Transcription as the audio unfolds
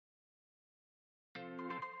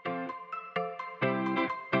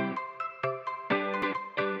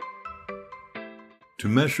To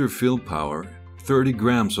measure fill power, 30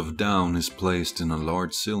 grams of down is placed in a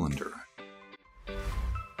large cylinder.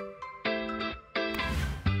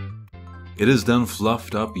 It is then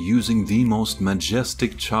fluffed up using the most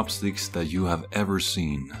majestic chopsticks that you have ever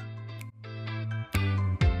seen.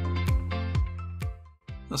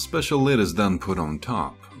 A special lid is then put on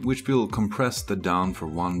top, which will compress the down for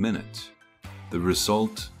 1 minute. The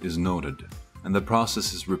result is noted, and the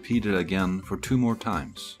process is repeated again for 2 more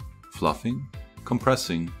times, fluffing,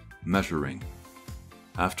 compressing, measuring.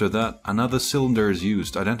 After that, another cylinder is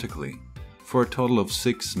used identically, for a total of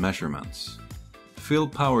 6 measurements. Fill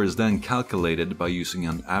power is then calculated by using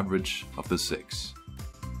an average of the 6.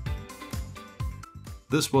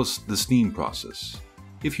 This was the steam process.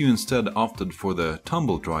 If you instead opted for the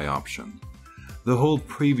tumble dry option, the whole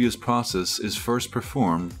previous process is first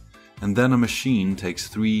performed and then a machine takes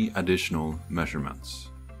 3 additional measurements.